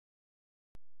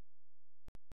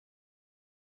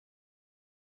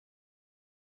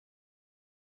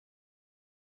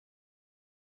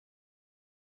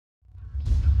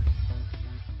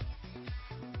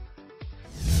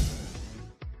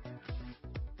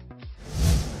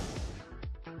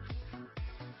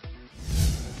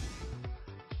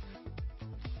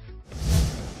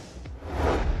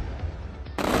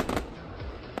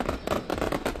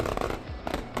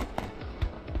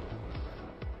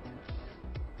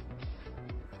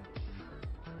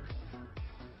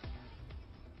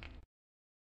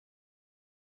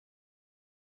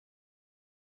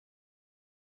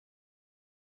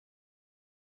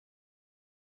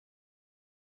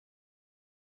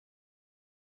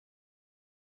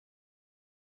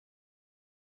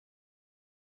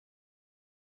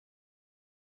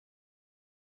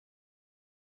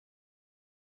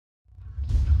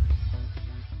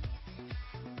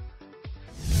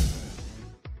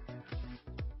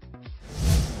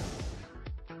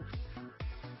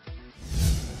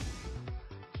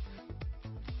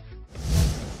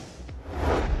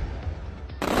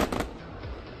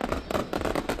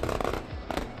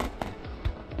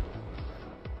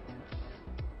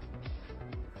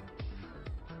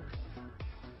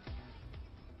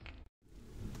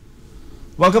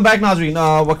Welcome back नाजरीन।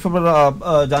 वक्फे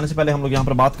पर जाने से पहले हम लोग यहाँ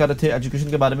पर बात कर रहे थे एजुकेशन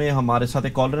के बारे में। हमारे साथ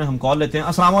एक कॉलर है, हम कॉल लेते हैं।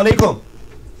 अस्सलाम वालेकुम।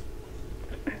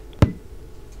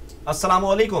 अस्सलाम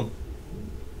वालेकुम।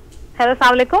 हेलो, अस्सलाम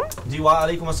वालेकुम। जी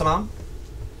वालेकुम अस्सलाम।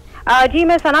 जी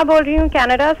मैं सना बोल रही हूँ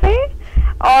कनाडा से,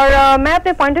 और मैं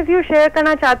अपने पॉइंट ऑफ व्यू शेयर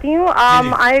करना चाहती हूँ।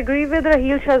 I agree with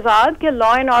Raheel Shahzad कि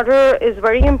law and order is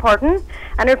very important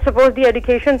and it's suppose the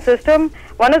education system.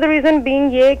 One of the reason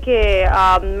being ये कि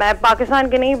मैं पाकिस्तान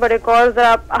के नहीं बट बिकॉज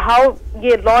हाउ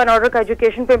ये लॉ एंड ऑर्डर का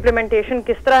एजुकेशन पे इम्प्लीमेंटेशन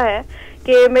किस तरह है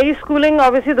कि मेरी स्कूलिंग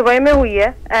ऑब्वियसली दुबई में हुई है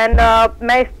एंड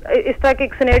मैं इस तरह के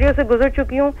एक सिनेरियो से गुजर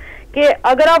चुकी हूँ कि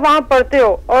अगर आप वहाँ पढ़ते हो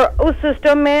और उस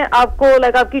सिस्टम में आपको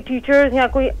लाइक आपकी टीचर्स या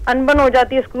कोई अनबन हो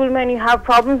जाती है स्कूल में and you have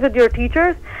problems with your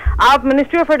teachers, आप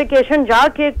मिनिस्ट्री ऑफ एजुकेशन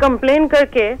जाके कंप्लेन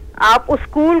करके आप उस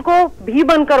स्कूल को भी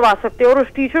बंद करवा सकते हो और उस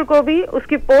टीचर को भी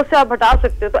उसकी पोस्ट से आप हटा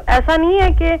सकते हो। तो ऐसा नहीं है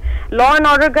कि लॉ एंड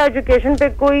ऑर्डर का एजुकेशन पे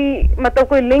कोई मतलब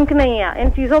कोई लिंक नहीं है, इन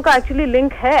चीजों का एक्चुअली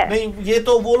लिंक है। नहीं, ये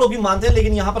तो वो लोग भी मानते हैं,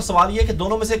 लेकिन यहाँ पर सवाल ये है कि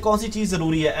दोनों में से कौन सी चीज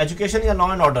जरूरी है, एजुकेशन या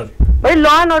लॉ एंड ऑर्डर? भाई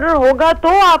लॉ एंड ऑर्डर होगा तो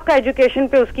आपका एजुकेशन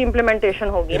पे उसकी इम्प्लीमेंटेशन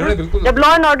होगी। जब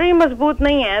लॉ एंड ऑर्डर ही मजबूत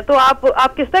नहीं है तो आप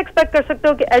किस तरह एक्सपेक्ट कर सकते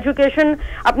हो कि एजुकेशन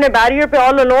अपने बैरियर पे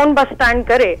ऑल अलोन बस स्टैंड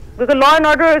करे? Because law and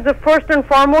order is the first and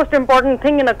foremost important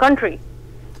thing in a country.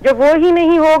 जब वो ही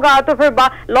नहीं होगा तो फिर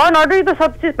लॉ एंड ऑर्डर ही तो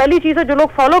सबसे पहली चीज है जो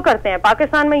लोग फॉलो करते हैं।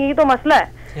 पाकिस्तान में यही तो मसला है,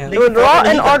 लॉ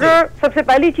एंड ऑर्डर सबसे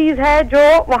पहली चीज है जो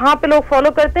वहाँ पे लोग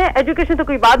फॉलो करते हैं, एजुकेशन तो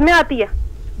कोई बाद में आती है।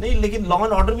 नहीं, लेकिन लॉ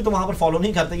एंड ऑर्डर भी तो वहां पर फॉलो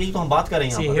नहीं करते, यही तो हम बात कर रहे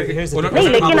हैं। नहीं,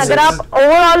 लेकिन अगर आप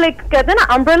ओवरऑल एक कहते हैं ना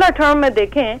अम्ब्रेला टर्म में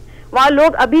देखें, वहाँ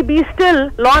लोग अभी भी स्टिल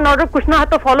लॉ एंड ऑर्डर कुछ ना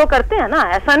तो फॉलो करते हैं ना,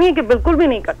 ऐसा नहीं है कि बिल्कुल भी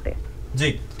नहीं करते।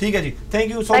 जी ठीक है जी,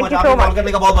 थैंक यू सो मच, आपने कॉल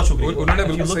करने का बहुत बहुत शुक्रिया। उन्होंने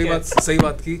बिल्कुल सही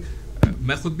बात की।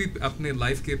 मैं खुद भी अपने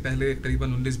लाइफ के पहले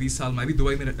करीबन 19-20 साल मैं भी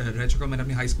दुबई में रह चुका। मैंने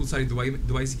अपनी हाई स्कूल सारी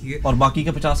दुबई से की है। और बाकी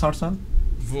के 50-60 साल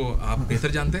वो आप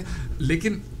बेहतर जानते हैं।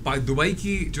 लेकिन दुबई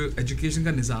की जो एजुकेशन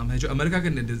का निज़ाम है, जो अमेरिका का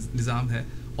निज़ाम है,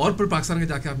 और फिर पाकिस्तान के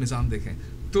जाके आप निज़ाम देखें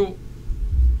तो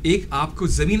एक आपको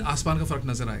ज़मीन आसमान का फ़र्क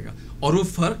नज़र आएगा। और वो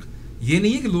फ़र्क ये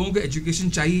नहीं है कि लोगों को एजुकेशन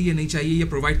चाहिए या नहीं चाहिए, या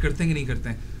प्रोवाइड करते हैं कि नहीं करते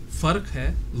हैं। फ़र्क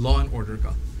है लॉ एंड ऑर्डर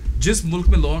का। जिस मुल्क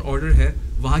में लॉ एंड ऑर्डर है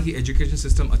वहाँ की एजुकेशन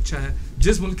सिस्टम अच्छा है,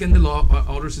 जिस मुल्क के अंदर लॉ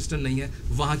ऑर्डर सिस्टम नहीं है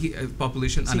वहाँ की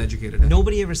पॉपुलेशन अनएजुकेटेड है।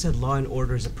 Nobody ever said law and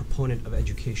order is a proponent of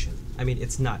education. I mean,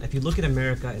 it's not. If you look at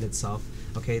America in itself,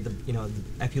 okay,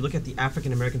 if you look at the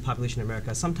African American population in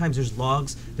America, sometimes there's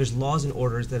laws and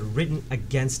orders that are written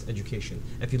against education.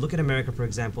 If you look at America, for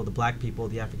example, the black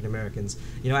people, the African Americans,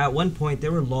 at one point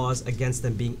there were laws against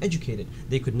them being educated.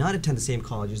 They could not attend the same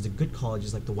colleges, the good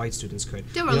colleges like the white students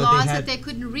could. There were laws that they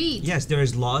couldn't read. Yes, there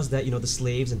is laws that the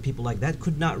slaves and people like that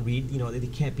could not read. They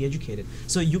can't be educated.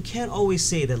 So you can't always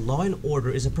say that law and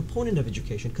order is a proponent of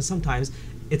education, because sometimes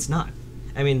it's not.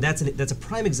 I mean, that's a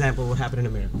prime example of what happened in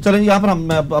America. चलें, यहाँ पर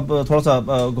मैं अब थोड़ा सा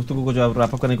गुफ्तगू को जो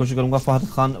रैप अप करने की कोशिश करूँगा।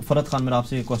 फरहत खान मेरा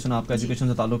आपसे क्वेश्चन, आपका एजुकेशन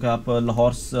से ताल्लुक है, आप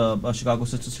लाहौर शिकागो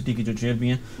सिटी की जो चेयर भी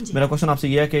हैं। मेरा क्वेश्चन आपसे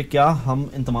ये है कि क्या हम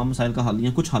इन तमाम मसाइल का हल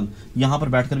या कुछ हल यहाँ पर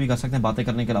बैठकर भी कर सकते हैं, बातें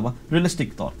करने के अलावा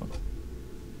रियलिस्टिक तौर पर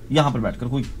यहाँ पर बैठकर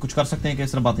कोई कुछ कर सकते हैं कि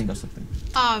सिर्फ बातें कर सकते हैं?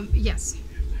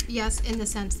 Yes, in the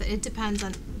sense that it depends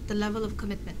on the level of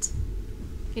commitment.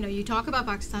 You talk about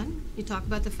Pakistan, you talk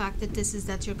about the fact that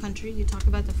that's your country, you talk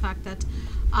about the fact that,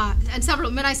 and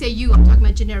several, when I say you, I'm talking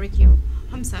about generic you,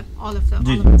 all of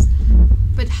us.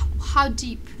 But how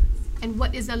deep and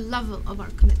what is the level of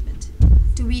our commitment?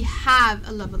 Do we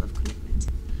have a level of commitment?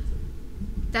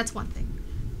 That's one thing.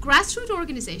 Grassroots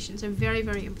organizations are very,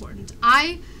 very important.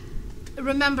 I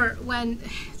remember when,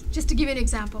 just to give you an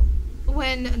example,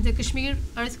 when the Kashmir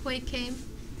earthquake came,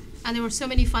 and there were so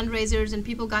many fundraisers and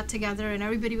people got together and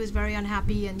everybody was very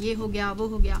unhappy and ye ho gaya, wo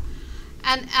ho gaya.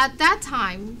 And at that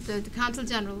time, the Consul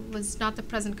General was not the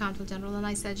present Consul General, and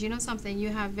I said, something, you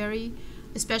have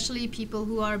especially people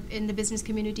who are in the business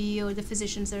community or the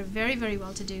physicians that are very, very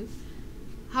well to do.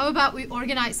 How about we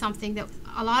organize something that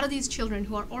a lot of these children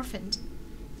who are orphaned,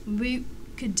 we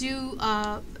could do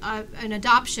an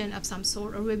adoption of some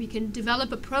sort, or where we can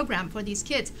develop a program for these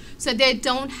kids so they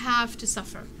don't have to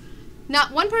suffer.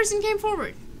 Not one person came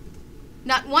forward.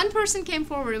 Not one person came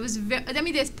forward. It was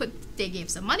they gave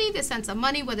some money, they sent some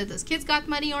money. Whether those kids got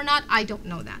money or not, I don't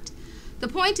know that. The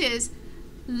point is,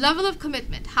 level of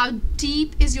commitment. How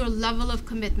deep is your level of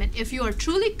commitment? If you are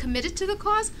truly committed to the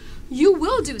cause, you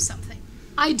will do something.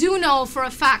 I do know for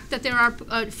a fact that there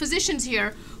are physicians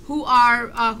here who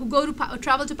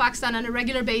travel to Pakistan on a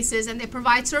regular basis, and they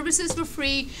provide services for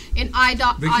free in eye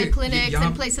clinics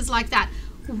and places like that.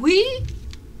 We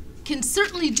can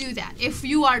certainly do that. If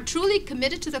you are truly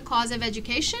committed to the cause of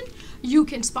education, you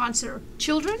can sponsor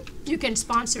children, you can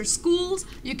sponsor schools,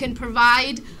 you can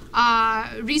provide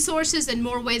resources in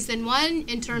more ways than one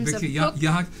in terms of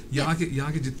यहाँ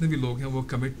के जितने भी लोग हैं वो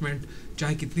commitment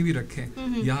चाहे कितनी भी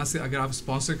रखें, यहाँ से अगर आप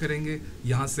स्पॉन्सर करेंगे,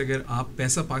 यहाँ से अगर आप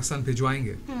पैसा पाकिस्तान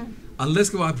भिजवाएंगे, अनलेस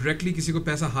कि वो आप डायरेक्टली किसी को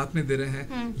पैसा हाथ में दे रहे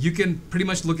हैं, you can pretty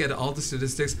much look at all the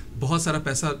statistics, बहुत सारा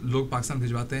पैसा लोग पाकिस्तान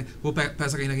भिजवाते हैं, वो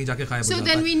पैसा कहीं ना कहीं जाके गायब हो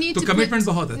जाता है, तो कमिटमेंट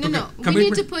बहुत है।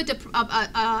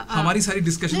 हमारी सारी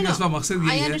डिस्कशन का मकसद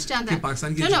ये है कि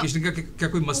पाकिस्तान की एजुकेशन का क्या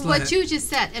कोई मसला है? What you just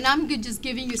said, and I'm just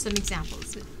giving you some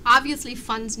examples. Obviously,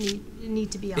 funds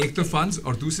need to be allocated. एक तो funds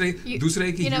और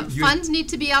दूसरे कि funds need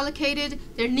to be allocated.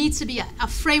 There needs to be a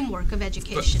framework of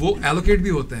education. वो allocate भी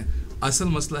होते हैं। असल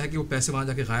मसला है कि वो पैसे वहाँ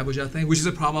जाके गायब हो जाते हैं, which is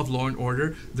a problem of law and order.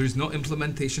 There is no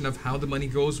implementation of how the money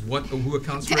goes, who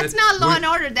accounts for it. That's not law and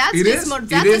order. That's just more.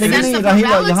 That's a sense of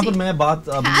morality. यहाँ पर मैं बात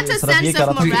सिर्फ ये कर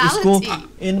रहा था कि इसको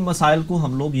इन मसाइल को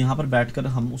हम लोग यहाँ पर बैठकर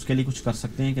हम उसके लिए कुछ कर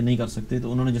सकते हैं कि नहीं कर सकते।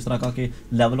 तो उन्होंने जिस तरह कहा कि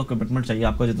लेवल ऑफ कमिटमेंट चाहिए,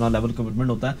 आपका जितना लेवल कमिटमेंट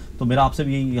होता है, तो मेरा आपसे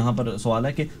भी यही यहाँ पर सवाल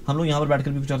है कि हम लोग यहाँ पर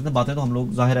बैठकर भी कुछ करते हैं। बातें तो हम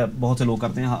लोग जाहिर है बहुत से लोग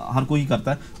करते हैं, हर कोई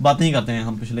करता है, बातें ही करते हैं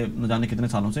हम पिछले न जाने कितने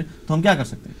सालों से, तो हम क्या कर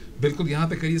सकते हैं? बिल्कुल यहाँ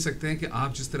पे कर सकते हैं कि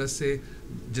आप जिस तरह से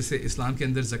जैसे इस्लाम के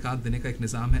अंदर ज़कात देने का एक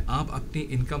निज़ाम है, आप अपनी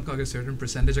इनकम का अगर सर्टेन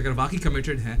परसेंटेज अगर वाकई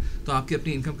कमिटेड हैं तो आपकी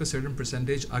अपनी इनकम का सर्टेन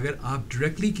परसेंटेज अगर आप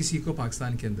डायरेक्टली किसी को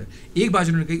पाकिस्तान के अंदर, एक बात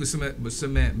जिन्होंने कही उससे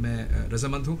मैं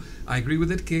रजामंद हूँ, आई एग्री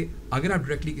विद इट, कि अगर आप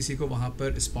डायरेक्टली किसी को वहाँ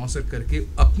पर स्पॉन्सर करके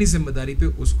अपनी जिम्मेदारी पे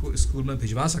उसको स्कूल में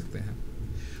भिजवा सकते हैं,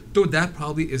 तो that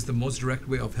probably is the most direct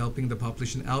way of helping the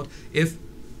population out. If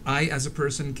I as a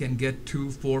person can get 2,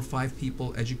 4, 5 people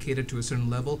educated to a certain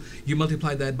level, you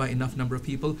multiply that by enough number of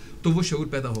people, तो वो शऊर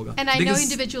पैदा होगा. And I know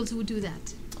individuals who do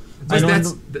that.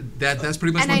 That's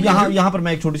pretty much. यहाँ पर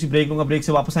मैं एक छोटी सी break लूँगा, ब्रेक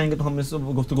से वापस आएंगे तो हम इस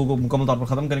गुफ्तगू को मुकम्मल तौर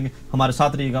पर ख़त्म करेंगे. हमारे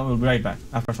साथ रहिएगा, we'll be right back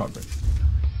after a short break.